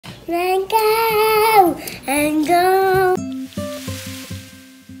and go and go.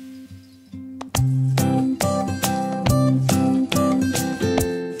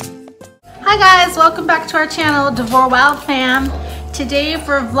 Hi guys, welcome back to our channel, Devore Wild Fam. Today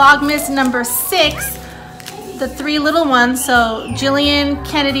for Vlogmas number 6, the 3 little ones, so Jillian,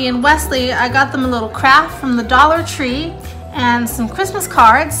 Kennedy, and Wesley, I got them a little craft from the Dollar Tree and some Christmas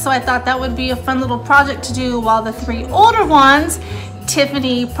cards, so I thought that would be a fun little project to do while the 3 older ones,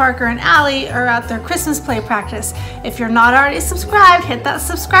 Tiffany, Parker, and Allie, are at their Christmas play practice. If you're not already subscribed, hit that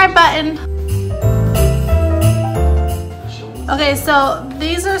subscribe button. Okay, so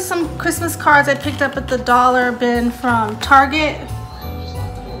these are some Christmas cards I picked up at the dollar bin from Target.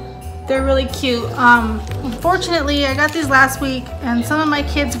 They're really cute. Unfortunately, I got these last week and some of my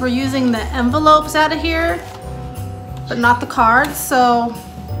kids were using the envelopes out of here, but not the cards, so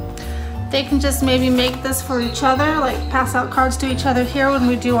they can just maybe make this for each other, like pass out cards to each other here when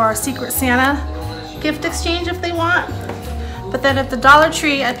we do our Secret Santa gift exchange if they want. But then at the Dollar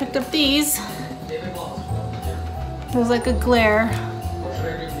Tree, I picked up these. It was like a glare,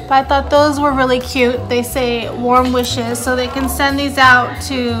 but I thought those were really cute. They say warm wishes, so they can send these out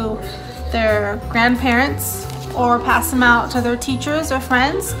to their grandparents or pass them out to their teachers or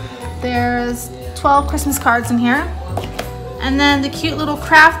friends. There's 12 Christmas cards in here. And then the cute little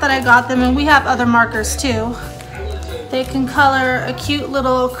craft that I got them, and we have other markers too. They can color a cute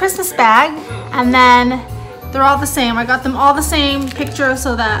little Christmas bag, and then they're all the same. I got them all the same picture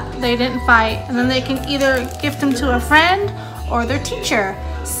so that they didn't fight. And then they can either gift them to a friend or their teacher.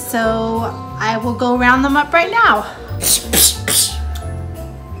 So I will go round them up right now.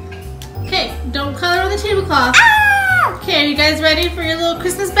 Okay, don't color on the tablecloth. Okay, are you guys ready for your little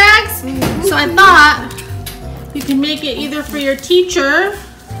Christmas bags? So I thought you can make it either for your teacher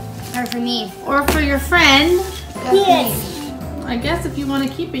Or for me. or for your friend. Yes. I guess if you want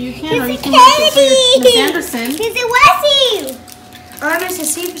to keep it, you can, or you It's can a make it for candy. Miss Anderson. It's a Wesley. Or Mr.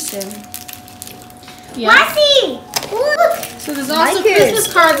 Stevenson. Yeah. Wesley. Look. So there's also Like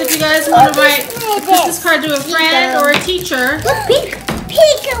Christmas cards if you guys want to write a Christmas card to a friend or a teacher. Look, pink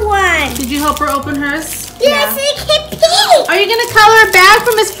one. Did you help her open hers? Yes, it's pink. Are you going to color a bag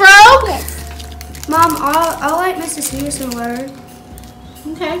for Miss Frog? Mom, I'll let Mr. Stevenson learn.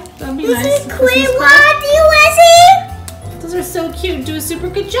 Okay, that'd be This nice. is Christmas clear card. one, you Wesley. Those are so cute. Do a super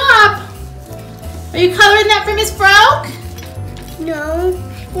good job. Are you coloring that for Miss Frog? No,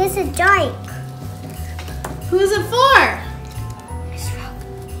 this is dark. Who's it for?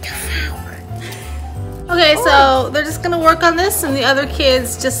 Okay, so they're just gonna work on this, and the other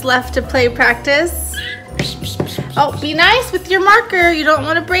kids just left to play practice. Oh, be nice with your marker. You don't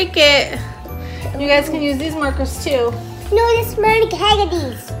want to break it. You guys can use these markers too. No, this is Mary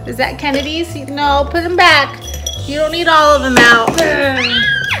Kennedy's. Is that Kennedy's? No, put them back. You don't need all of them out.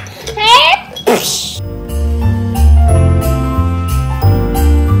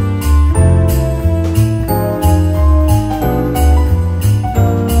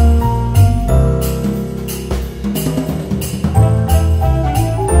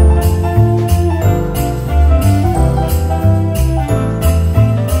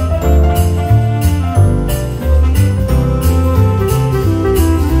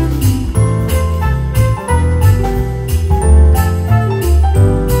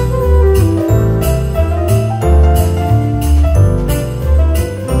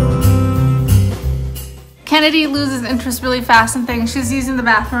 Kennedy loses interest really fast in things. She's using the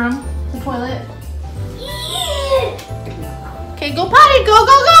bathroom, the toilet. Okay, go potty, go,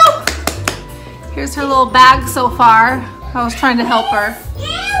 go, go! Here's her little bag so far. I was trying to help her.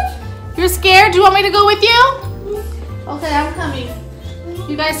 You're scared? Do you want me to go with you? Okay, I'm coming.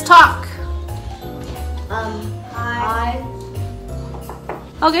 You guys talk. Hi.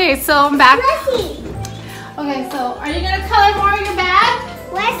 Okay, so I'm back. Wesley. Okay, so are you gonna color more in your bag?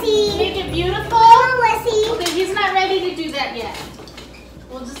 Wesley. Make it beautiful? Come on, Wesley. Okay, he's not ready to do that yet.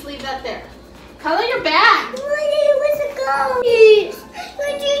 We'll just leave that there. Color your bag. Where's it go?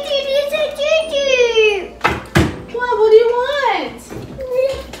 What do you want?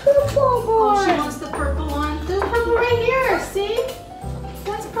 Purple Oh, she one. wants the purple one. There's purple right here, see?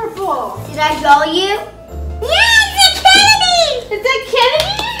 That's purple. Did I draw you? Yeah, it's a Kennedy. Is that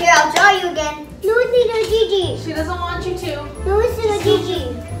Kennedy? Here, I'll draw you again. No, it's not Gigi. She doesn't want you to. No, it's not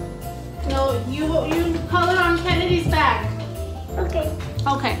Gigi. No, you color on Kennedy's bag. Okay.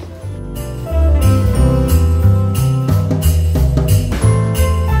 Okay.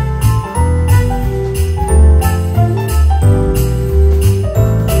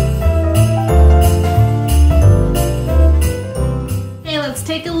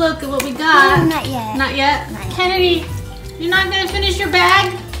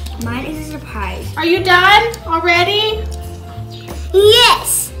 hide. Are you done already?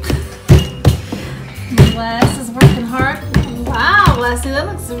 Yes. Les is working hard. Wow, Leslie, that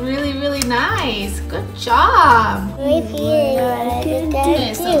looks really, really nice. Good job.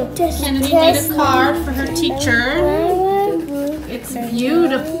 Okay, so Kennedy made a card for her teacher. It's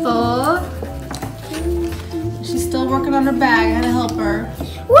beautiful. She's still working on her bag. I had to help her.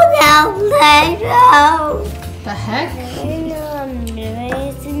 Without Lego. The heck?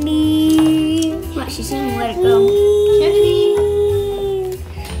 What, she's saying let it go. Kennedy.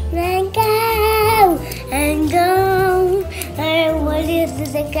 Let go and go. And what is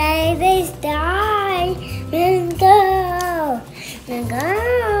the guy they die? Let go. Let go.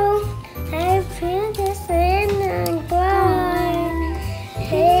 I feel the sun and cry.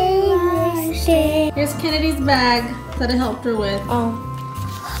 Here's Kennedy's bag that I helped her with. Oh.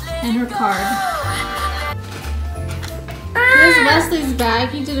 And her card. Here's Wesley's bag.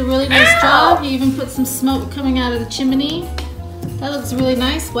 He did a really nice job. He even put some smoke coming out of the chimney. That looks really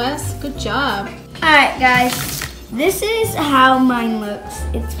nice, Wes. Good job. Alright guys, this is how mine looks.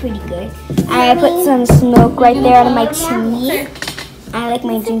 It's pretty good. I put some smoke right there out of my chimney. I like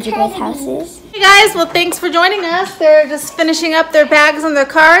my gingerbread houses. Hey guys, well thanks for joining us. They're just finishing up their bags and their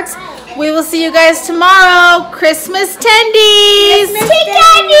cards. We will see you guys tomorrow. Christmas tendies! Christmas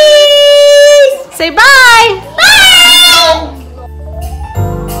tendies! Say bye!